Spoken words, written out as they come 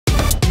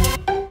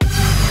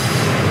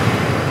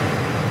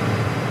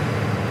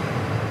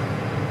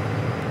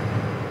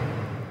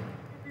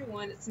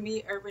it's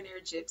me,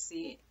 Urbanaire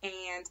Gypsy,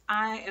 and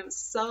I am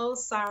so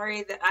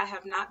sorry that I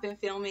have not been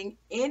filming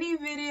any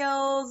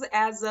videos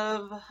as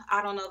of,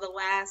 I don't know, the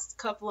last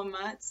couple of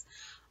months,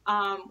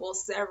 well,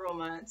 several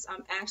months. I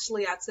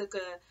took a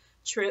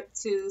trip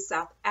to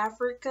South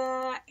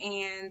Africa,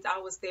 and I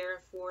was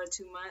there for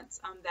 2 months.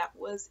 That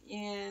was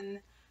in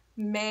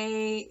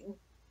May,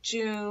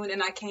 June,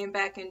 and I came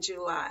back in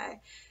July.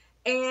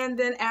 And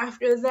then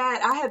after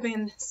that, I have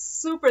been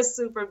super,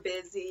 super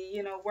busy,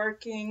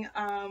 working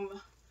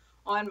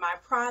on my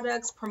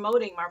products,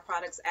 promoting my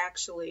products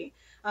actually.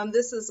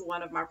 This is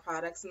one of my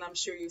products, and I'm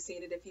sure you've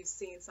seen it if you've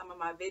seen some of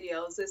my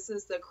videos. This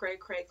is the Cray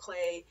Cray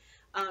Clay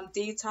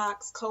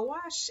Detox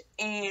Co-Wash,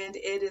 and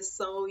it is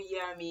so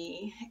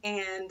yummy.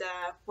 And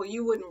well,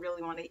 you wouldn't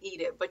really want to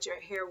eat it, but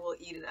your hair will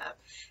eat it up.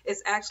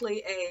 It's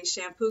actually a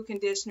shampoo,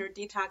 conditioner,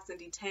 detox, and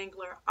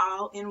detangler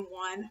all in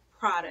one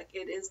product.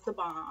 It is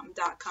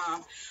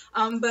thebomb.com.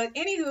 But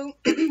anywho,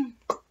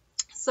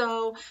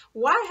 so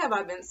why have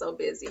I been so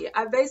busy?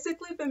 I've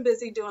basically been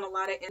busy doing a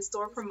lot of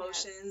in-store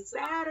promotions.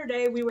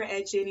 Saturday we were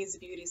at Jenny's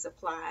Beauty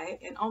Supply,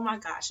 and oh my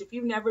gosh, if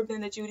you've never been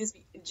to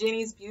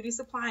Jenny's Beauty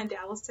Supply in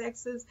Dallas,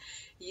 Texas,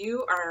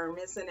 you are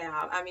missing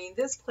out. I mean,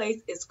 this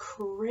place is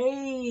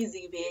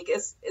crazy big.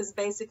 It's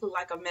basically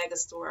like a mega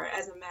store.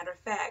 As a matter of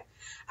fact,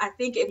 I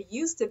think it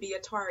used to be a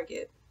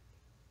Target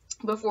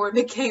before it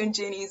became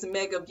Jenny's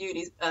Mega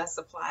Beauty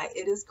Supply.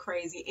 It is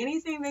crazy.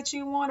 Anything that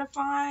you want to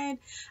find,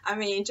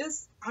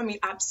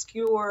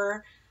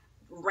 obscure,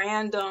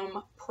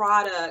 random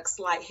products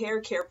like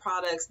hair care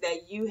products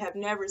that you have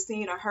never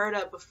seen or heard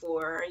of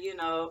before,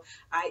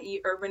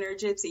 i.e. Urbanaire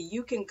Gypsy,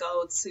 you can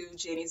go to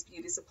Jenny's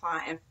Beauty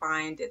Supply and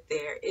find it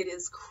there. It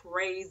is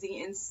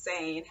crazy,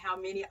 insane how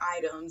many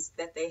items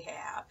that they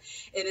have.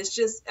 And it's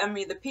just,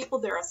 the people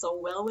there are so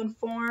well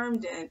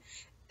informed and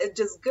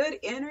just good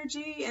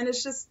energy, and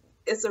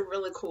it's a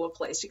really cool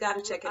place. You got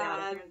to check it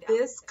out.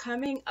 This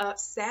coming up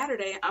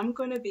Saturday, I'm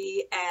going to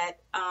be at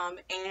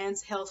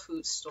Ann's Health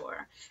Food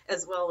Store,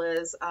 as well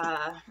as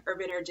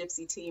Urbanaire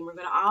Gypsy team. We're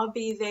going to all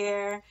be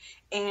there,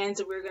 and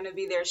we're going to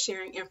be there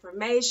sharing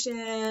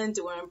information,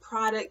 doing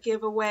product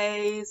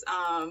giveaways,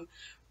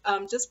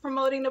 just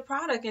promoting the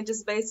product, and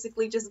just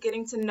basically just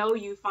getting to know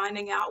you,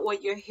 finding out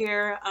what your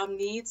hair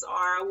needs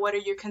are, what are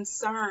your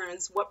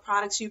concerns, what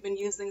products you've been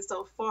using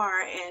so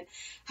far, and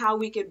how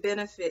we could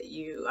benefit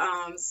you.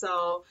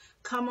 So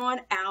come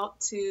on out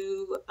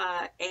to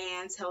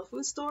Ann's Health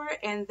Food Store,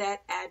 and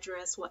that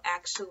address will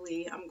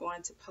actually, I'm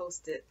going to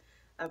post it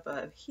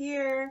above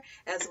here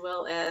as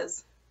well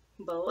as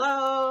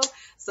below,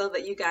 so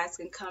that you guys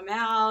can come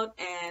out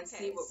and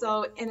see what.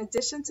 So in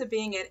addition to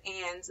being at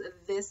Ann's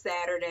this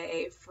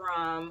Saturday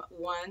from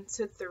 1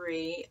 to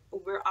 3,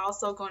 we're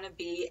also going to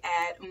be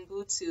at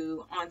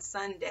Mbutu on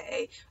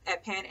Sunday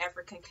at Pan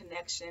African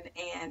Connection,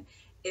 and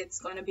it's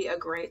going to be a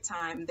great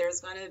time.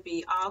 There's going to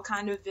be all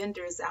kind of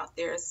vendors out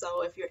there.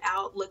 So if you're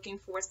out looking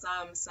for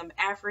some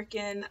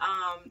African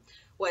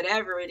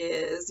whatever it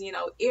is,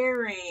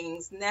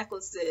 earrings,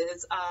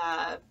 necklaces,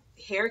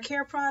 hair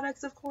care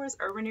products, of course,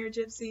 Urbanaire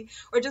Gypsy,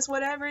 or just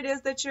whatever it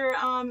is that you're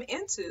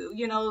into,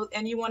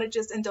 and you want to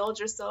just indulge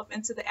yourself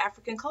into the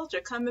African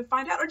culture, come and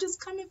find out, or just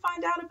come and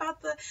find out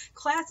about the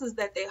classes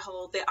that they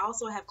hold. They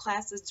also have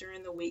classes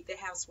during the week. They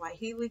have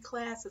Swahili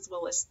class as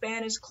well as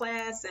Spanish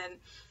class, and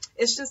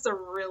it's just a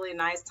really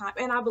nice time.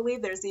 And I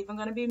believe there's even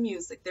going to be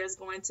music. There's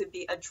going to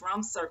be a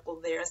drum circle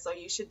there, so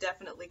you should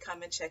definitely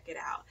come and check it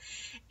out.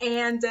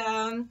 And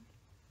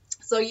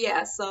so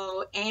yeah,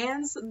 so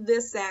Ann's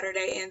this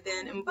Saturday, and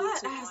then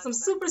but I have some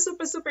super,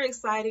 super, super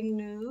exciting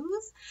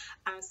news.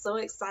 I'm so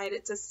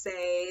excited to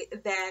say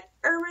that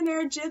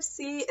Urbanaire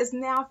Gypsy is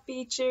now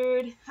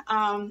featured,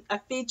 a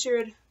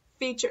featured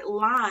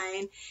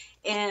line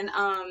in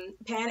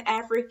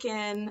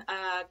Pan-African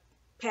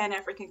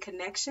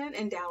Connection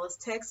in Dallas,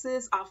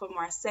 Texas, off of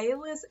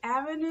Marsalis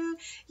Avenue.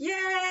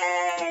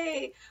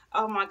 Yay!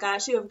 Oh my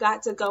gosh, you have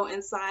got to go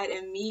inside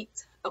and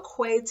meet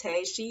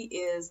Equate. She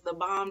is the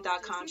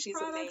bomb.com. She's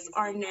amazing.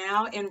 Are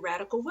now in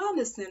Radical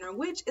Wellness Center,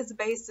 which is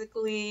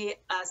basically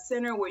a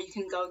center where you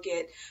can go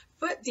get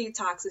foot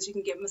detoxes, you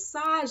can get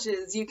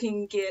massages, you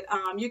can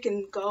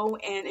go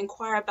and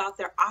inquire about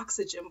their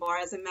oxygen bar.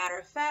 As a matter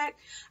of fact,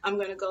 I'm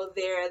going to go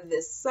there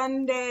this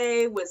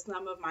Sunday with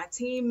some of my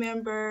team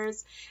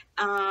members,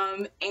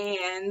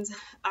 and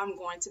I'm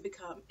going to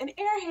become an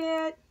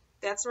airhead.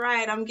 That's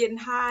right, I'm getting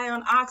high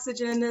on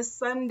oxygen this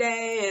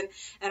Sunday,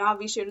 and I'll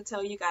be sure to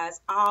tell you guys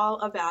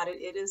all about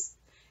it.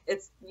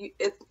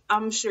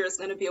 I'm sure it's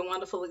going to be a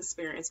wonderful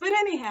experience. But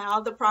anyhow,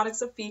 the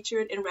products are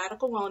featured in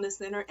Radical Wellness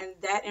Center, and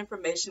that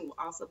information will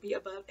also be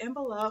above and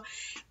below.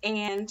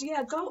 And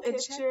yeah, go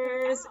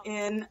pictures,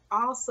 and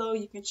also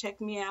you can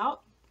check me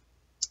out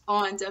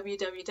on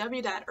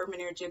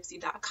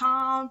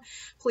www.urbanairegypsy.com.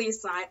 Please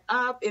sign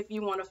up if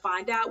you want to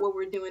find out what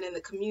we're doing in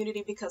the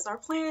community, because our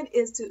plan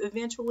is to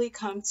eventually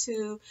come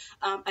to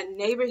a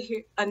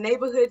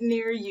neighborhood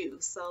near you.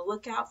 So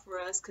look out for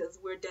us, because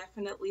we're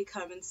definitely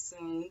coming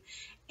soon,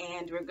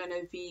 and we're going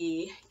to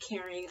be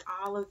carrying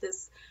all of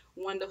this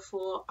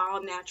wonderful,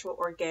 all natural,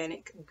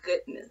 organic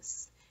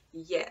goodness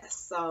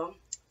Yes. So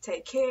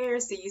take care.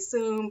 See you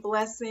soon.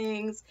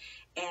 Blessings.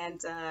 And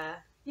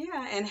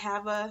yeah, and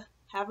have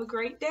a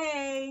great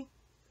day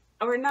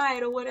or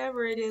night or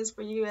whatever it is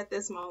for you at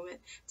this moment.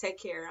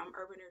 Take care. I'm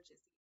Urbanaire Gypsy.